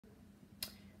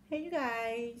Hey you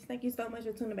guys, thank you so much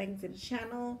for tuning back into the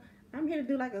channel. I'm here to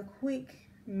do like a quick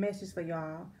message for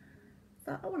y'all.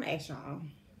 So I want to ask y'all,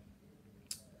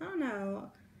 I don't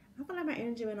know, I feel like my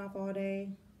energy went off all day.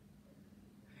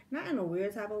 Not in a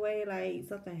weird type of way, like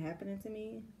something happening to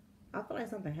me. I feel like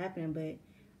something happening, but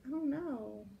I don't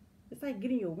know. It's like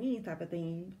getting your wings type of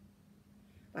thing.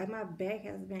 Like my back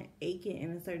has been aching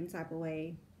in a certain type of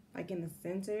way, like in the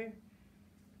center.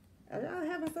 Are y'all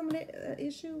having some of that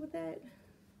issue with that?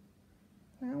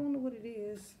 I don't know what it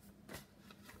is.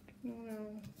 I don't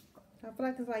know. I feel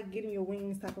like it's like getting your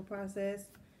wings type of process.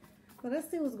 But let's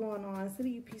see what's going on.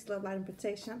 City you peace, love, light, and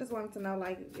protection. I just wanted to know,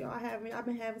 like, I've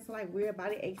been having some like weird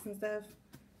body aches and stuff.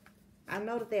 I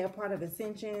know that they're a part of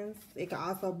ascensions. It could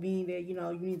also mean that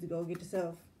you need to go get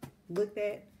yourself looked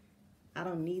at. I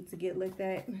don't need to get looked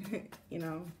at, you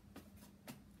know.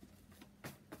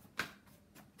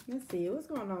 Let's see what's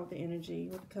going on with the energy,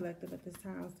 with the collective at this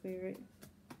time, spirit.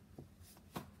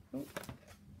 Oh.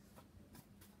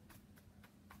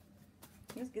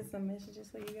 Let's get some messages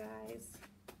for you guys.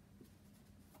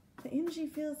 The energy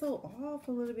feels so off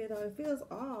a little bit though. It feels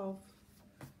off.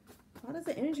 Why does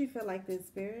the energy feel like this,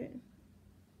 spirit?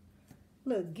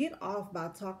 Look, get off by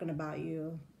talking about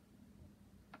you.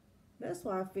 That's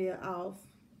why I feel off.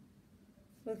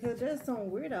 Because there's some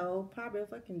weirdo, probably a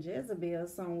fucking Jezebel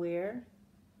somewhere,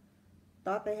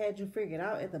 thought they had you figured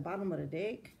out at the bottom of the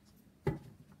deck.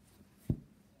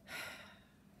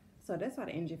 So that's why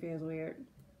the energy feels weird.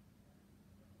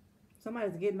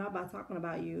 Somebody's getting off by talking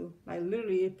about you. Like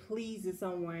literally it pleases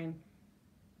someone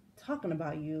talking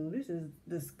about you. This is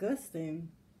disgusting.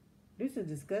 This is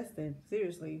disgusting.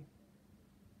 Seriously.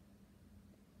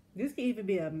 This could even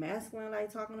be a masculine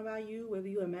like talking about you, whether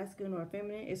you're a masculine or a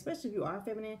feminine. Especially if you are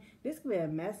feminine. This could be a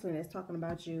masculine that's talking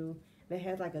about you that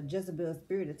has like a Jezebel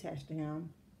spirit attached to him.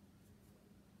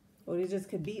 Or it just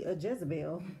could be a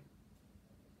Jezebel.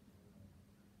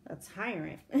 A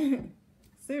tyrant.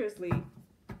 Seriously.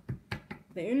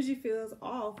 The energy feels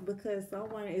off because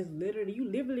someone is literally, you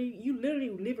literally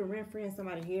living rent free in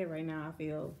somebody's head right now, I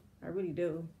feel. I really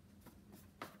do.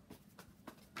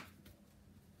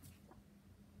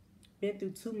 Been through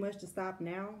too much to stop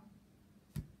now.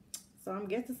 So I'm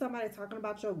guessing somebody talking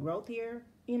about your growth here,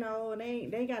 you know, and they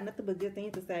ain't got nothing but good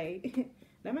things to say.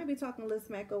 They might be talking a little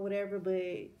smack or whatever, but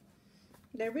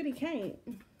they really can't.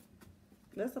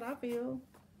 That's what I feel.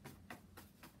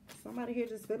 Somebody here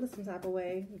just feeling some type of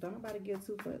way. Don't nobody give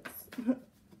two fucks.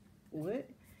 What?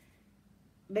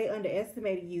 They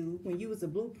underestimated you when you was a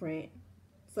blueprint.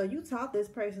 So you taught this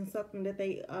person something that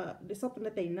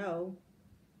they know.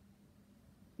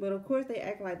 But of course they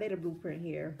act like they the blueprint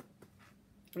here.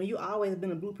 When you always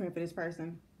been a blueprint for this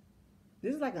person.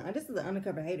 This is an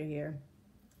undercover hater here.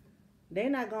 They're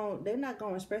not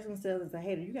gonna express themselves as a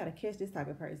hater. You gotta catch this type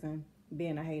of person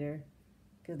being a hater.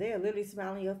 Because they'll literally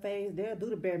smile in your face. They'll do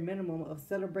the bare minimum of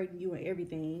celebrating you and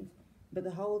everything. But the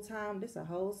whole time, this a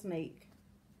whole snake.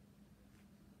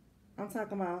 I'm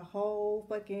talking about whole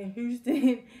fucking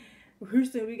Houston.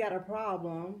 Houston, we got a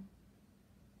problem.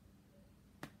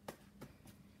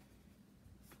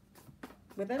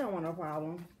 But they don't want no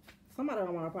problem. Somebody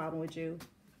don't want a problem with you.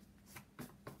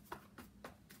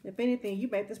 If anything, you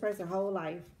make this person whole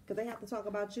life. Because they have to talk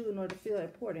about you in order to feel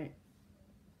important.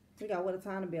 We got what a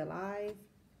time to be alive.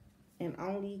 And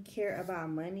only care about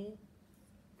money.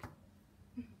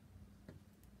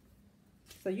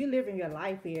 So you living your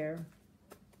life here.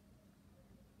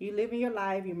 You living your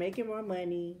life. You're making more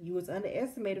money. You was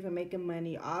underestimated for making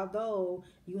money. Although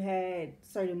you had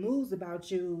certain moves about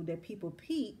you that people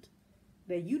peeped.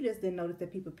 That you just didn't notice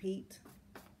that people peeped.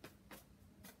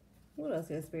 What else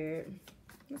is spirit?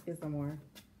 Let's get some more.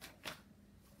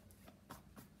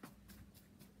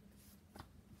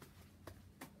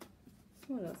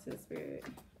 What else is spirit?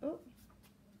 Oh.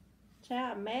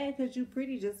 Child, mad because you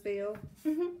pretty just fell.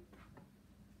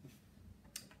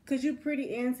 Because you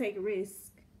pretty and take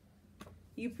risk.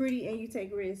 You pretty and you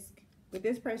take risk. But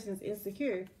this person is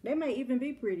insecure. They may even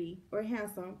be pretty or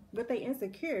handsome, but they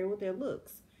insecure with their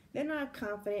looks. They're not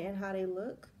confident in how they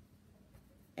look.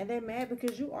 And they're mad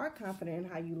because you are confident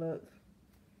in how you look.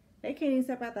 They can't even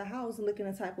step out the house looking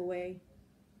a type of way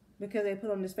because they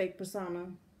put on this fake persona.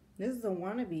 This is a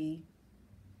wannabe.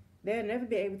 They'll never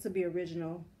be able to be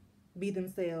original, be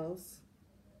themselves.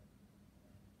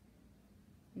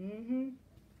 Let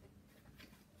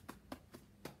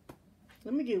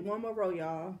me get one more row,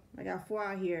 y'all. I got 4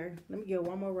 out here. Let me get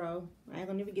one more row. I ain't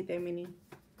gonna even get that many.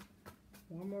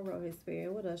 One more row here,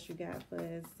 spirit. What else you got for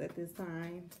us at this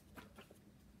time?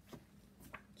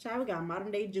 Child, we got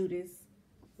modern day Judas.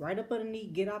 Right up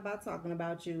underneath, get out by talking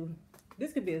about you.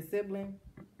 This could be a sibling.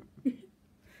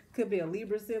 Could be a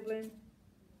Libra sibling.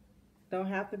 Don't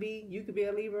have to be. You could be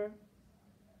a Libra.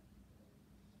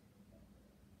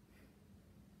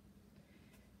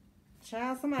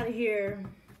 Child, somebody here.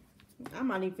 I'm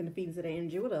not even finna feed into the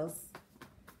energy. What else?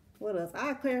 What else?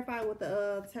 I'll clarify with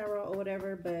the tarot or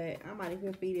whatever, but I might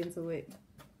even feed into it.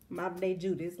 Modern day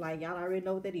Judas, like y'all already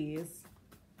know what that is.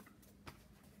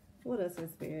 What else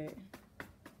is spirit?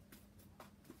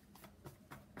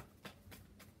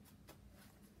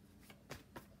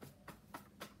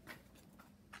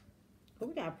 Oh,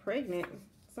 we got pregnant.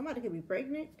 Somebody could be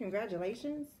pregnant.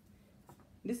 Congratulations.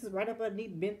 This is right up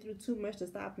underneath. Been through too much to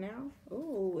stop now.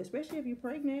 Oh, especially if you're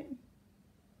pregnant.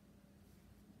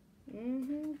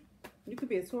 You could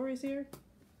be a Taurus here.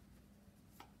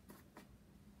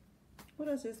 What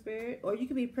else is spirit? Or you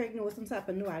could be pregnant with some type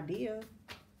of new idea.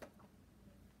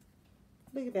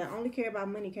 Look at that. Only care about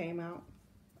money came out.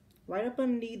 Right up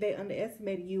underneath, they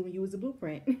underestimated you when you was a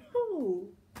blueprint. Ooh,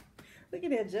 look at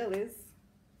that, jealous.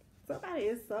 Somebody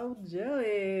is so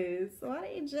jealous. Why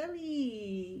they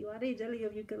jelly? Why they jelly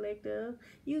of you, collective?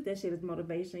 Use that shit as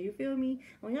motivation. You feel me?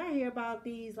 When y'all hear about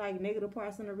these like negative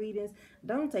parts in the readings,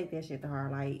 don't take that shit to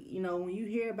heart. Like, you know, when you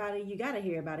hear about it, you gotta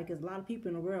hear about it because a lot of people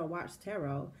in the world watch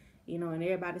tarot. You know, and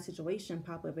everybody's situation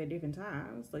pop up at different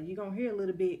times. So you're gonna hear a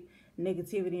little bit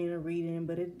negativity in a reading,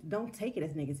 but don't take it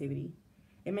as negativity.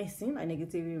 It may seem like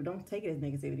negativity, but don't take it as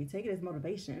negativity. Take it as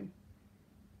motivation.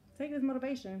 Take it as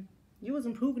motivation. You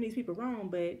wasn't proving these people wrong,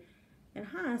 but in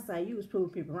hindsight, you was proving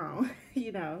people wrong,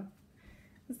 you know.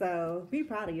 So be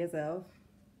proud of yourself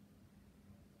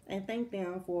and thank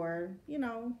them for, you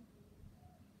know,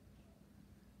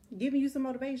 giving you some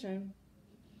motivation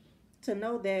to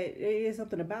know that there is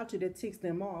something about you that ticks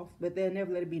them off, but they'll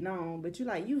never let it be known. But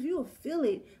you'll feel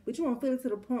it, but you won't feel it to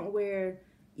the point where,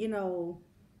 you know,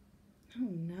 I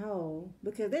don't know,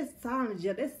 because that silent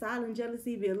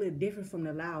jealousy be a little different from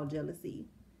the loud jealousy.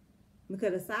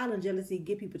 Because the silent jealousy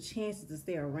give people chances to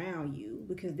stay around you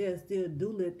because they'll still do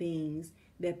little things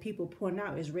that people point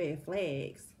out as red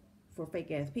flags for fake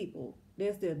ass people.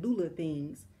 They'll still do little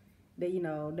things that, you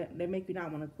know, that make you not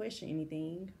want to question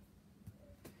anything.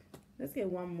 Let's get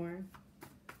one more.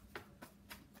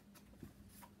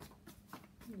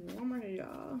 One more here,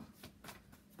 y'all.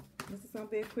 This is gonna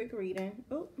be a quick reading.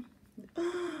 Oh.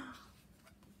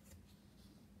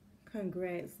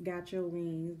 Congrats, got your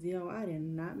wings. Yo, I did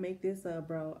not make this up,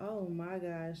 bro. Oh my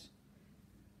gosh.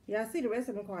 Yeah, I see the rest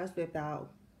of the cards flipped out.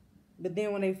 But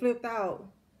then when they flipped out,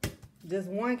 just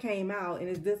one came out, and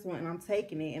it's this one, and I'm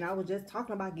taking it. And I was just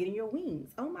talking about getting your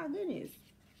wings. Oh my goodness.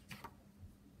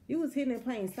 You was hidden in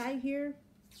plain sight here.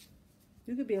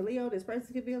 You could be a Leo. This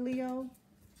person could be a Leo.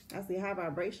 I see high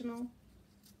vibrational.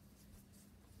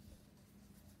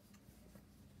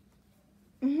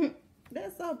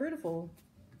 That's so beautiful.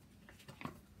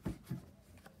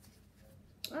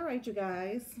 All right, you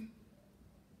guys.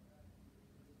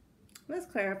 Let's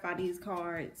clarify these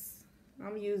cards. I'm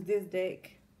gonna use this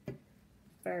deck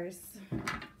first.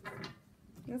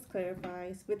 Let's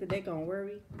clarify. Split the deck on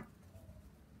worry.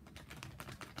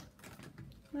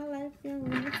 My life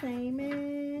young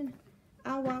entertainment.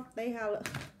 I walk, they holler.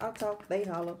 I talk, they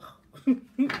holler.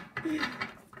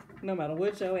 No matter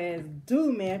what your ass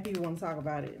do, man, people want to talk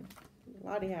about it.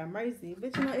 Lord, have mercy.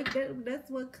 But you know, that's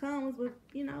what comes with,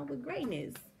 you know, with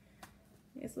greatness.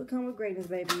 It's what comes with greatness,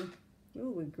 baby.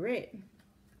 Ooh, with grit.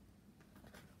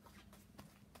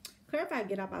 Clarify,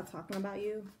 get out by talking about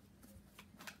you.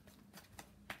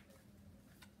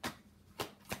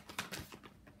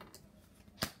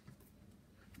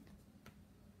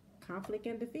 Conflict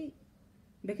and defeat.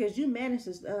 Because you managed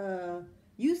to,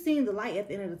 you seen the light at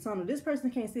the end of the tunnel. This person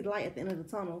can't see the light at the end of the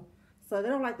tunnel. So they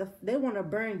don't like they want to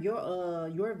burn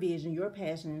your vision, your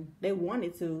passion. They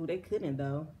wanted to. They couldn't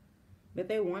though. But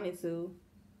they wanted to.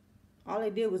 All they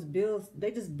did was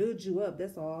they just build you up,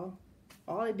 that's all.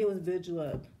 All they did was build you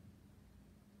up.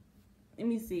 Let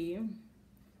me see. I'm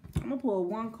gonna pull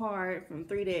one card from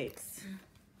 3 decks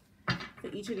for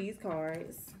each of these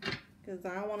cards. Because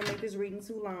I don't want to make this reading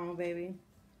too long, baby.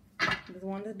 I just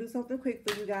wanted to do something quick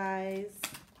for you guys.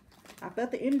 I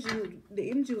felt the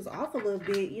energy was off a little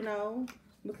bit, you know,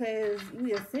 because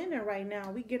we ascending right now.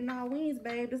 We getting our wings,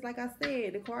 babe. Just like I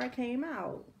said, the card came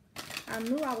out. I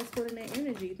knew I was feeling that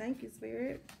energy. Thank you,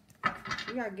 Spirit.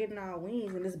 We are getting our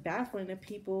wings, and it's baffling the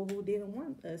people who didn't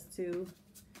want us to.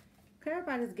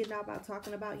 Everybody's getting out by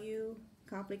talking about you.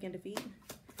 Conflict and defeat.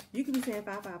 You can be saying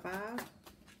 555.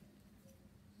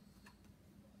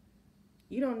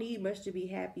 You don't need much to be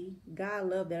happy. God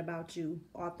loved that about you.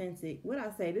 Authentic. What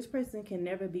I say, this person can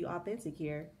never be authentic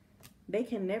here. They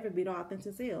can never be the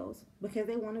authentic selves because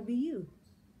they want to be you.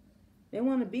 They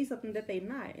want to be something that they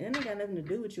not. And it ain't got nothing to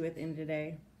do with you at the end of the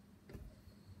day.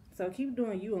 So keep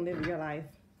doing you and living your life.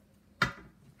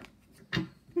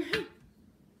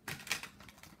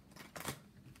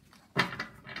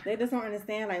 They just don't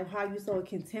understand like how you so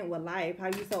content with life, how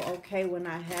you so okay with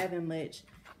not having much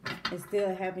and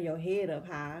still having your head up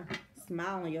high,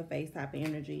 smile on your face type of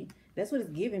energy. That's what it's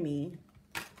giving me.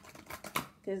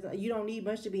 Because you don't need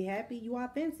much to be happy. You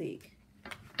authentic.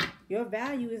 Your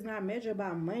value is not measured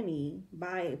by money,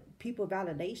 by people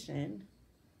validation.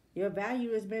 Your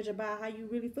value is measured by how you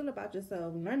really feel about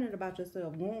yourself, learning about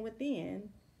yourself, going within,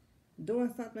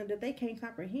 doing something that they can't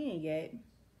comprehend yet.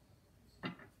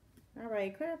 All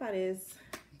right, clarify this.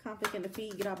 Conflict and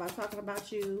defeat. Get out by talking about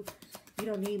you. You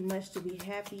don't need much to be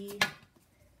happy.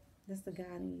 That's the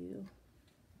God in you.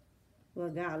 Well,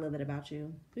 God a little bit about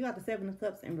you. We got the Seven of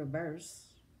Cups in reverse.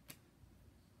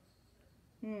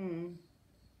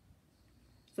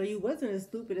 So you wasn't as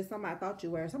stupid as somebody thought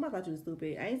you were. Somebody thought you was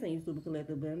stupid. I ain't saying you stupid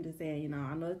collective, but I'm just saying, you know,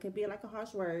 I know it could be like a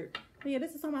harsh word. But yeah,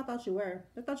 this is somebody I thought you were.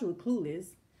 They thought you were clueless.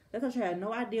 They thought you had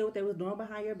no idea what they was doing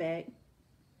behind your back.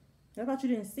 They thought you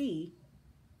didn't see.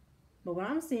 But what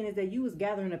I'm seeing is that you was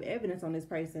gathering up evidence on this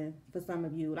person for some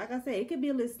of you. Like I said, it could be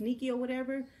a little sneaky or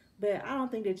whatever, but I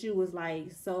don't think that you was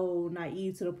like so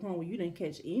naive to the point where you didn't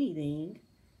catch anything.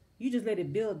 You just let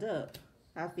it build up,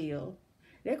 I feel.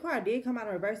 That card did come out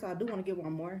in reverse, so I do want to get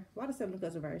one more. Why the Seven of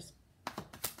Cups reverse?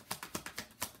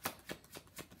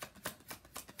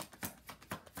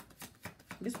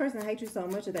 This person hates you so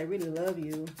much that they really love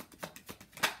you.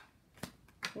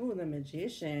 Ooh, the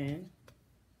Magician.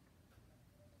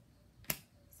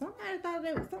 Somebody thought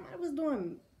that somebody was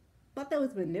doing, thought they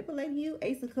was manipulating you.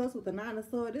 Ace of Cups with the Nine of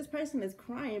Swords. This person is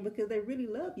crying because they really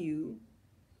love you.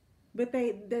 But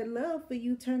their love for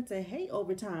you turned to hate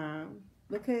over time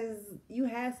because you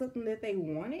had something that they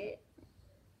wanted.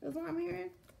 That's what I'm hearing.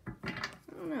 I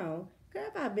don't know. Girl,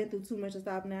 if I've been through too much to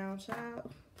stop now,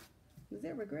 child. Is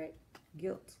there regret?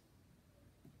 Guilt.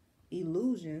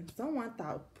 Illusion. Someone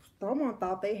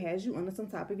thought they had you under some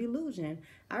type of illusion.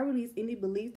 I release any beliefs